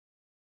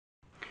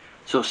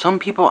So some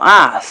people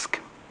ask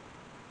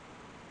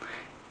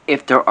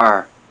if there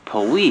are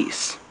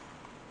police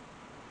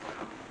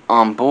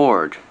on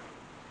board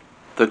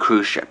the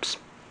cruise ships.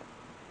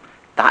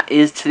 That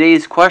is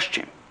today's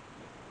question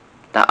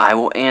that I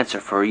will answer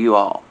for you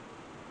all.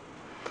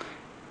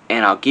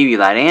 And I'll give you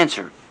that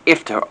answer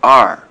if there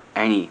are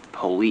any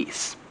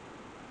police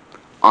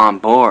on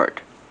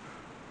board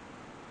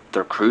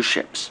their cruise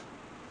ships.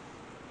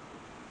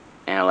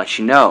 And I'll let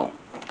you know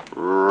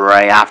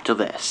right after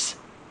this.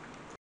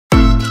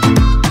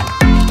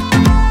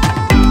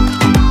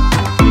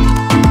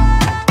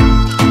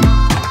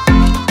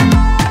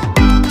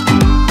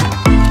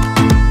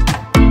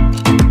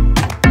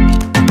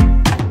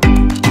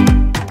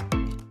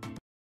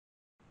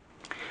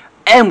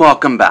 And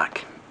welcome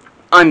back.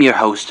 I'm your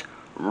host,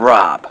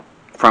 Rob,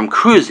 from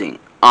Cruising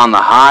on the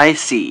High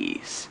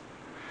Seas.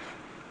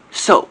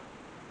 So,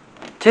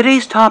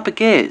 today's topic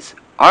is,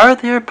 are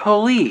there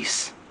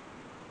police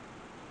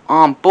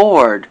on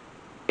board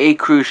a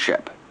cruise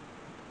ship?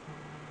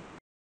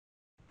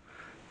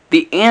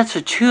 The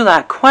answer to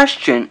that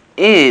question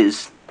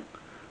is,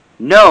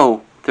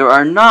 no, there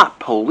are not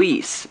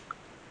police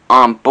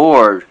on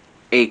board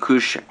a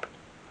cruise ship.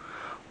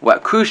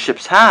 What cruise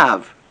ships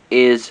have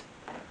is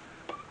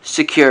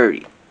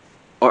security,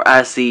 or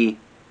as the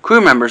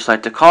crew members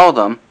like to call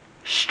them,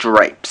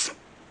 stripes.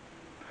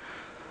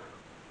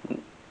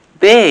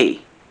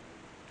 They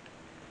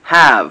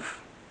have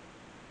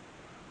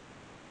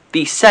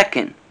the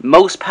second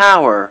most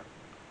power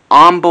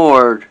on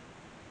board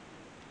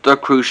the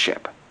cruise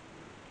ship.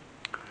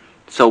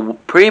 So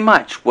pretty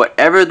much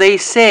whatever they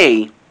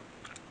say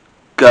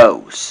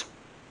goes.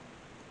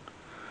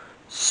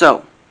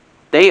 So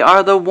they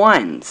are the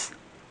ones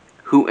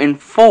who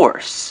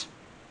enforce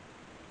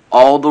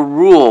all the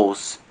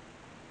rules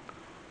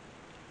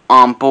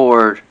on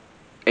board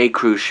a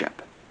cruise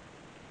ship.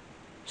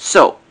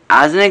 So,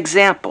 as an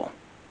example,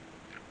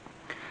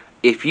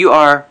 if you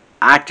are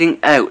acting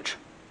out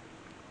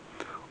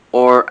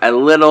or a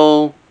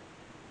little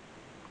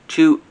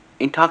too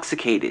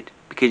intoxicated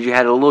because you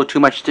had a little too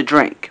much to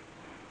drink,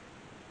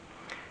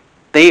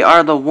 they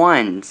are the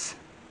ones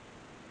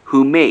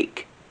who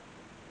make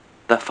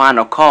the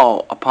final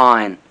call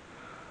upon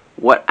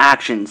what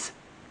actions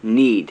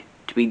need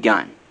to be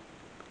done.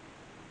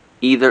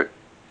 Either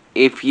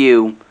if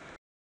you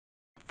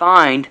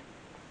fined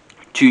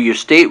to your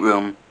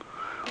stateroom,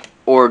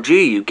 or do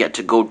you get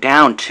to go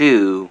down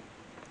to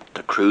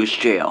the cruise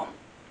jail.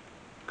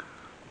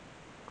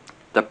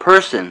 The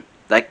person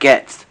that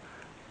gets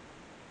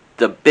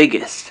the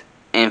biggest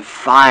and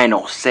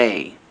final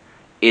say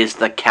is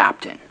the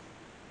captain.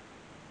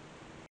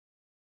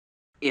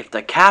 If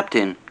the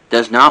captain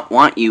does not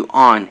want you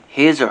on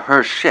his or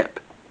her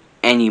ship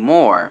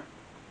anymore,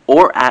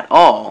 or at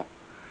all,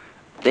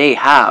 they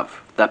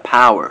have the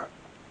power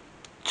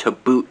to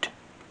boot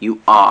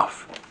you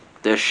off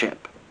the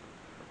ship.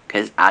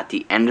 Because at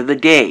the end of the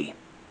day,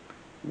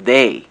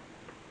 they,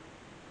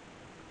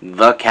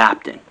 the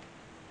captain,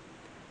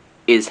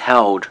 is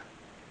held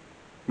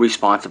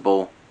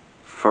responsible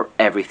for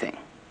everything.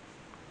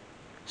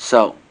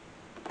 So,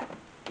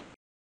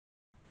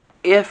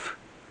 if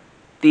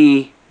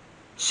the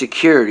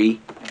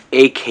security,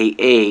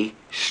 aka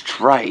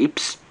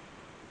stripes,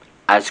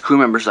 as crew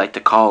members like to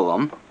call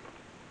them,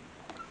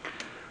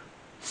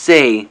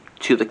 say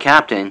to the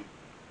captain,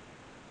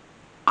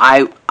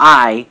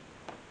 I,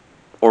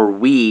 or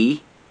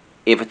we,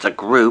 if it's a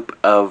group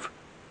of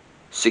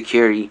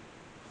security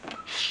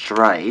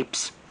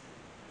stripes,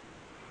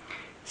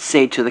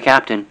 say to the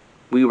captain,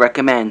 we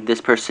recommend this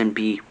person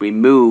be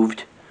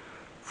removed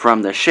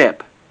from the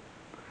ship.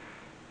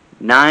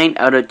 9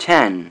 out of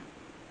 10,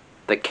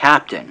 the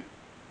captain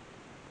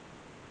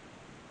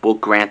will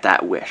grant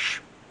that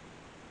wish.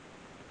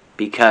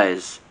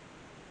 Because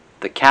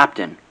the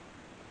captain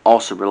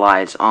also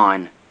relies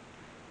on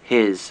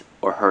his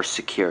or her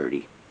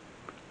security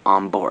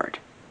on board,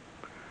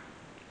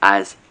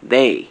 as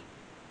they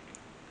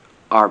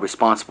are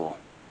responsible,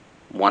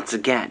 once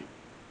again,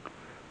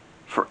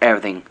 for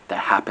everything that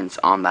happens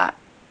on that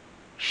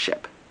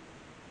ship.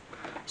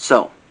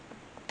 So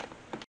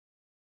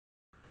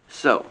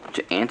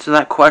to answer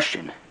that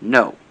question,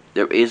 no,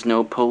 there is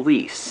no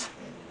police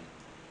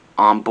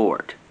on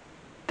board.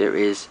 There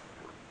is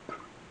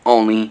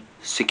only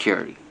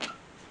security.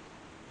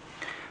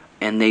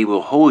 And they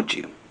will hold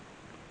you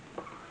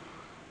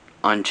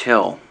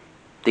until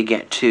they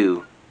get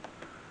to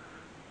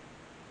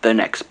the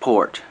next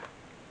port.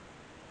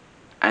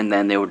 And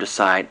then they will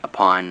decide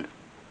upon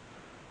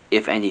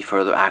if any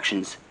further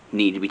actions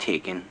need to be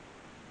taken,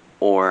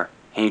 or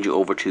hand you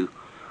over to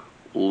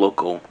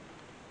local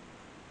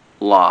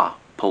law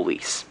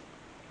police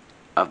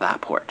of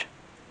that port.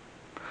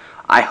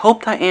 I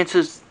hope that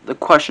answers the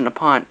question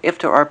upon if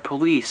there are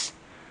police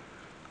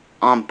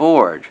on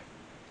board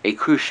a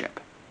cruise ship.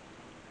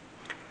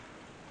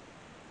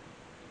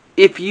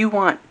 If you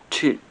want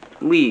to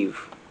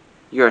leave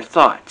your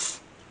thoughts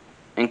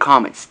and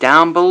comments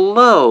down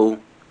below,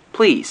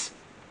 please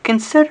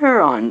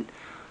consider on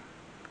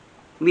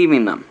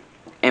leaving them.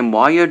 And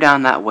while you're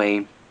down that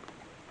way,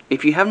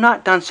 if you have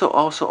not done so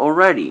also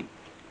already,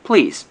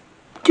 please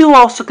do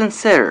also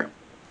consider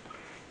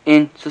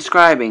in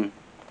subscribing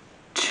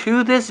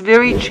to this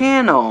very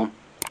channel,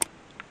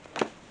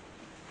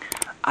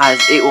 as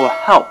it will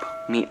help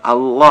me a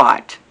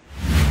lot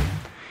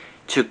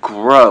to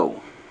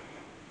grow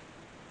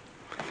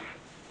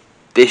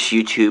this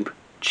YouTube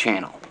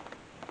channel.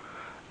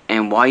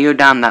 And while you're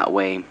down that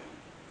way,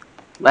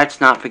 let's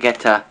not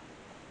forget to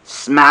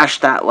smash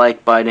that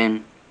like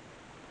button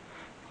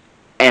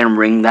and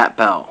ring that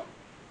bell.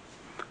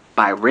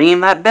 By ringing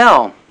that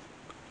bell,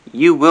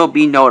 you will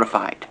be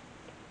notified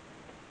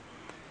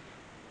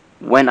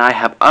when I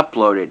have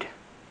uploaded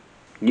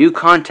new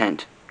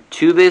content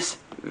to this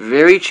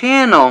very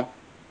channel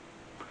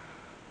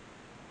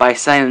by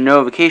setting the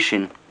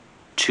notification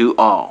to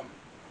all.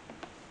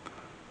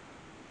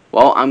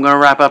 Well, I'm going to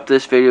wrap up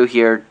this video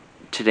here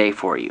today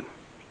for you.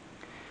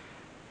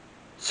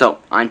 So,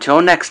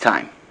 until next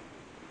time,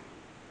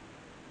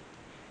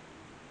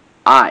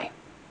 I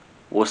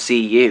will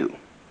see you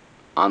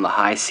on the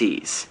high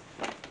seas.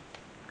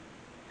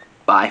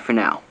 Bye for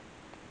now.